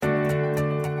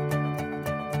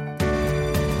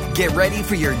Get ready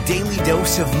for your daily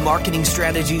dose of marketing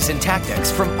strategies and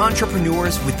tactics from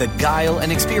entrepreneurs with the guile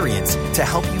and experience to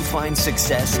help you find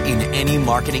success in any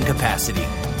marketing capacity.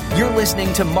 You're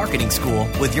listening to Marketing School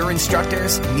with your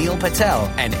instructors, Neil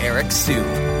Patel and Eric Siu.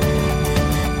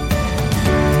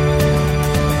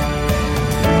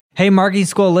 Hey, Marketing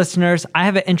School listeners, I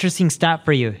have an interesting stat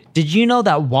for you. Did you know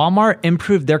that Walmart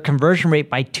improved their conversion rate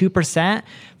by 2%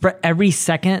 for every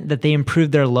second that they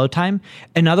improved their load time?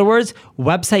 In other words,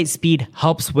 website speed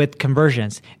helps with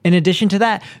conversions. In addition to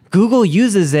that, Google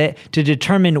uses it to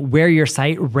determine where your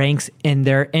site ranks in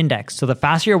their index. So the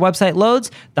faster your website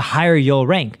loads, the higher you'll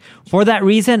rank. For that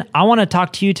reason, I want to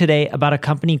talk to you today about a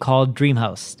company called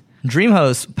DreamHost.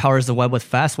 DreamHost powers the web with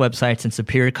fast websites and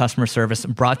superior customer service,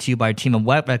 brought to you by a team of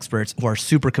web experts who are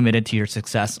super committed to your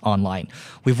success online.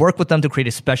 We've worked with them to create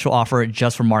a special offer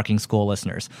just for Marketing School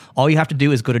listeners. All you have to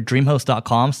do is go to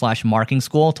dreamhost.com/marketing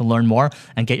school to learn more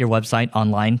and get your website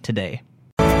online today.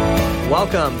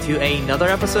 Welcome to another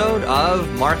episode of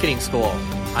Marketing School.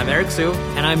 I'm Eric Siu.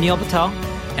 And I'm Neil Patel.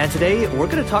 And today we're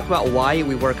going to talk about why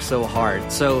we work so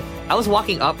hard. So I was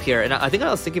walking up here, and I think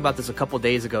I was thinking about this a couple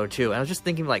days ago too. And I was just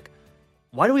thinking, like,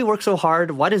 why do we work so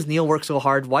hard? Why does Neil work so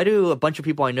hard? Why do a bunch of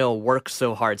people I know work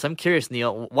so hard? So I'm curious,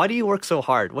 Neil, why do you work so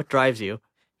hard? What drives you?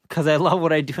 Because I love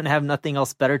what I do and have nothing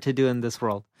else better to do in this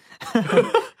world.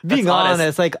 Being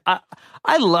honest, like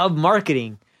I love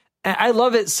marketing. And I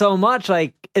love it so much.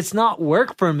 Like, it's not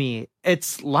work for me.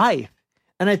 It's life.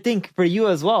 And I think for you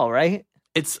as well, right?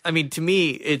 To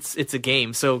me, it's a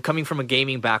game. So coming from a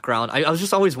gaming background, I was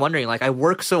just always wondering, like, I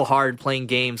worked so hard playing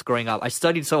games growing up. I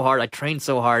studied so hard. I trained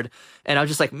so hard. And I was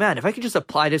just like, man, if I could just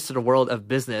apply this to the world of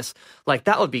business, like,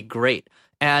 that would be great.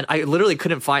 And I literally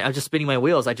couldn't find, I was just spinning my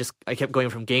wheels. I kept going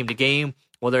from game to game,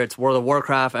 whether it's World of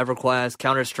Warcraft, EverQuest,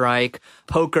 Counter-Strike,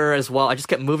 poker as well. I just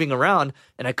kept moving around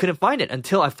and I couldn't find it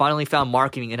until I finally found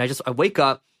marketing. And I wake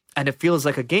up, and it feels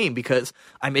like a game because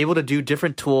I'm able to do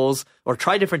different tools or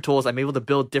try different tools. I'm able to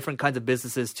build different kinds of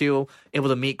businesses too, able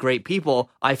to meet great people.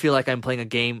 I feel like I'm playing a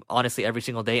game, honestly, every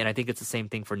single day. And I think it's the same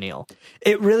thing for Neil.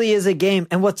 It really is a game.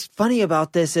 And what's funny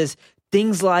about this is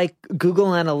things like Google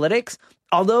Analytics,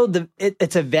 although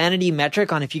it's a vanity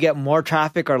metric on if you get more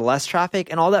traffic or less traffic,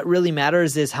 and all that really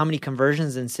matters is how many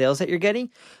conversions and sales that you're getting.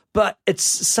 But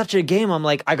it's such a game. I'm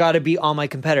like, I got to beat all my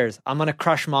competitors. I'm going to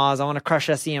crush Moz. I want to crush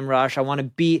SEMrush. I want to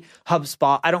beat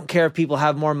HubSpot. I don't care if people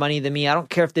have more money than me. I don't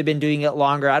care if they've been doing it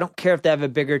longer. I don't care if they have a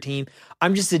bigger team.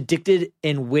 I'm just addicted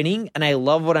in winning, and I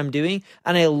love what I'm doing,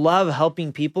 and I love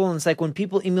helping people. And it's like when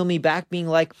people email me back being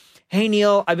like, hey,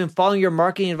 Neil, I've been following your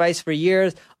marketing advice for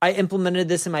years. I implemented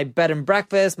this in my bed and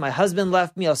breakfast. My husband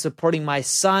left me. I was supporting my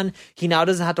son. He now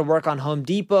doesn't have to work on Home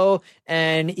Depot,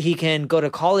 and he can go to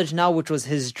college now, which was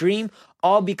his dream,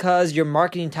 all because your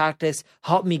marketing tactics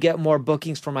helped me get more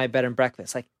bookings for my bed and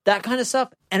breakfast. Like, that kind of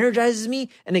stuff energizes me,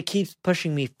 and it keeps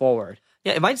pushing me forward.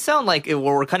 Yeah, it might sound like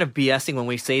we're kind of BSing when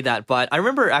we say that, but I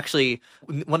remember actually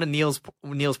one of Neil's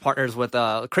partners with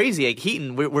Crazy Egg,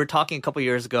 Heaton, we were talking a couple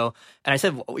years ago, and I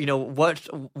said,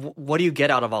 what do you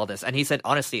get out of all this? And he said,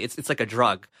 honestly, it's like a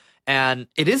drug. And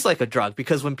it is like a drug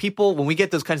because when we get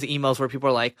those kinds of emails where people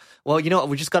are like, well,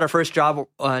 we just got our first job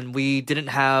and we didn't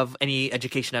have any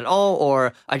education at all,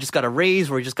 or I just got a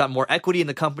raise, or we just got more equity in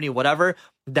the company, whatever.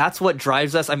 That's what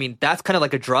drives us. I mean, that's kind of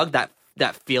like a drug, that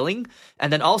feeling.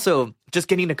 And then also just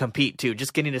getting to compete too,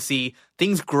 just getting to see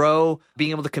things grow,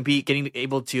 being able to compete, being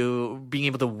able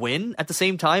to win at the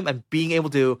same time, and being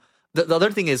able to, the other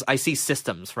thing is I see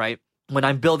systems, right? When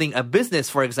I'm building a business,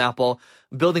 for example,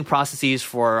 building processes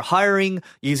for hiring,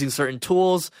 using certain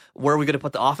tools, where are we going to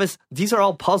put the office? These are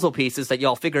all puzzle pieces that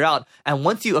y'all figure out. And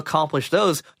once you accomplish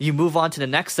those, you move on to the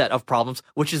next set of problems,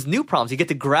 which is new problems. You get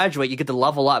to graduate, you get to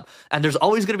level up. And there's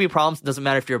always going to be problems. It doesn't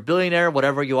matter if you're a billionaire,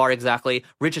 whatever you are exactly,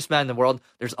 richest man in the world,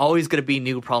 there's always going to be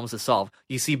new problems to solve.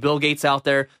 You see Bill Gates out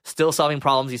there still solving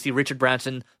problems. You see Richard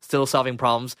Branson still solving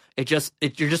problems. You're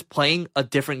just playing a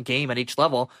different game at each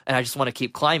level. And I just want to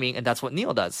keep climbing. And that's what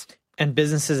Neil does. And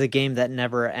business is a game that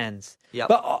never ends. Yep.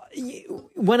 But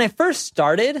when I first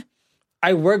started,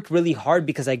 I worked really hard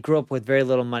because I grew up with very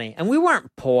little money. And we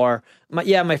weren't poor.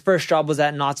 My first job was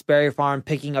at Knott's Berry Farm,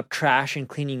 picking up trash and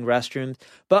cleaning restrooms.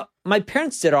 But my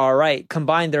parents did all right.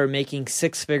 Combined, they were making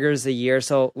 6 figures a year.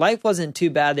 So life wasn't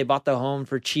too bad. They bought the home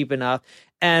for cheap enough.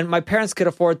 And my parents could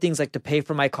afford things like to pay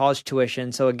for my college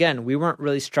tuition. So again, we weren't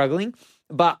really struggling.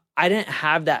 But I didn't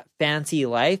have that fancy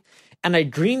life. And I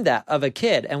dreamed that of a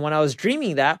kid. And when I was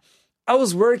dreaming that, I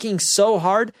was working so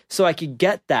hard so I could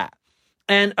get that.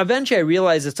 And eventually I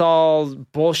realized it's all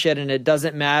bullshit and it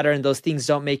doesn't matter and those things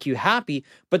don't make you happy.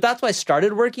 But that's why I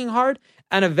started working hard.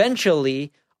 And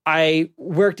eventually I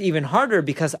worked even harder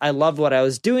because I loved what I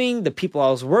was doing, the people I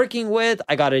was working with.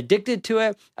 I got addicted to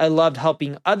it. I loved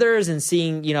helping others and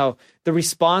seeing, the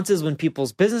responses when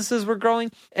people's businesses were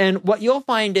growing. And what you'll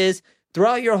find is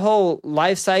throughout your whole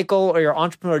life cycle or your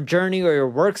entrepreneur journey or your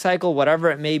work cycle,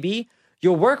 whatever it may be,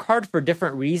 you'll work hard for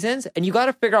different reasons, and you got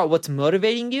to figure out what's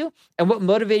motivating you. And what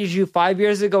motivated you 5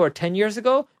 years ago or 10 years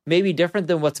ago may be different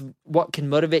than what can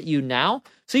motivate you now.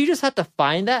 So you just have to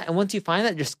find that. And once you find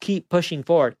that, just keep pushing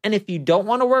forward. And if you don't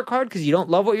want to work hard because you don't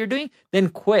love what you're doing, then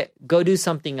quit. Go do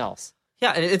something else.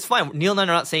 Yeah, and it's fine. Neil and I are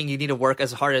not saying you need to work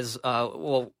as hard as,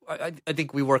 I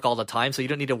think we work all the time, so you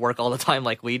don't need to work all the time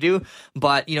like we do.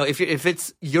 But, if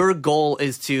it's your goal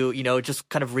is to, just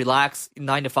kind of relax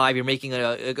 9 to 5, you're making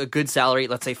a good salary,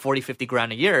 let's say 40, 50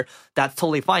 grand a year, that's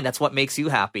totally fine. That's what makes you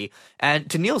happy. And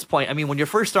to Neil's point, I mean, when you're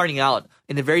first starting out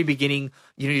in the very beginning,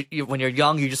 when you're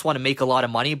young, you just want to make a lot of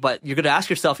money, but you're going to ask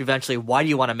yourself eventually, why do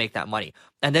you want to make that money?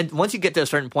 And then once you get to a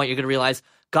certain point, you're going to realize,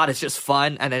 God, it's just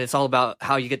fun. And then it's all about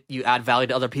how you add value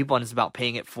to other people, and it's about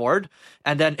paying it forward.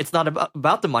 And then it's not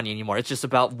about the money anymore. It's just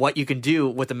about what you can do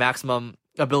with the maximum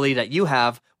ability that you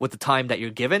have with the time that you're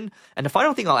given. And the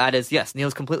final thing I'll add is, yes,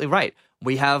 Neil's completely right.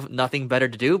 We have nothing better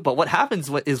to do. But what happens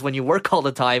is when you work all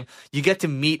the time, you get to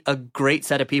meet a great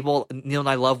set of people. Neil and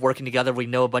I love working together. We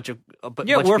know a bunch of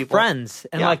people. We're friends.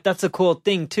 And that's a cool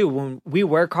thing too. When we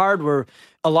work hard,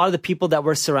 a lot of the people that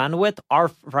we're surrounded with are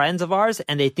friends of ours,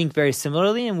 and they think very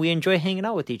similarly, and we enjoy hanging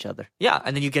out with each other. Yeah,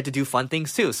 and then you get to do fun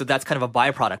things too. So that's kind of a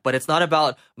byproduct. But it's not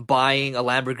about buying a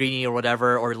Lamborghini or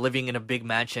whatever, or living in a big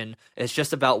mansion. It's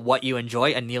just about what you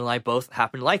enjoy, and Neil and I both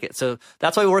happen to like it. So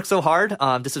that's why we work so hard.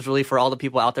 This is really for all the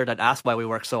people out there that ask why we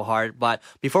work so hard. But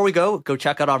before we go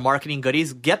check out our marketing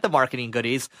goodies. Get the marketing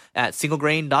goodies at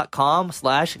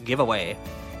singlegrain.com/giveaway.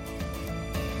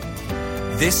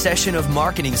 This session of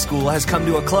Marketing School has come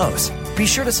to a close. Be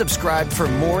sure to subscribe for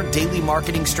more daily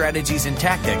marketing strategies and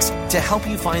tactics to help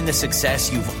you find the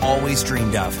success you've always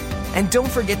dreamed of. And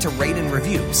don't forget to rate and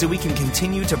review so we can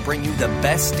continue to bring you the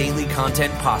best daily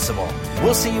content possible.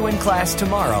 We'll see you in class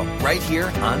tomorrow, right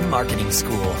here on Marketing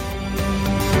School.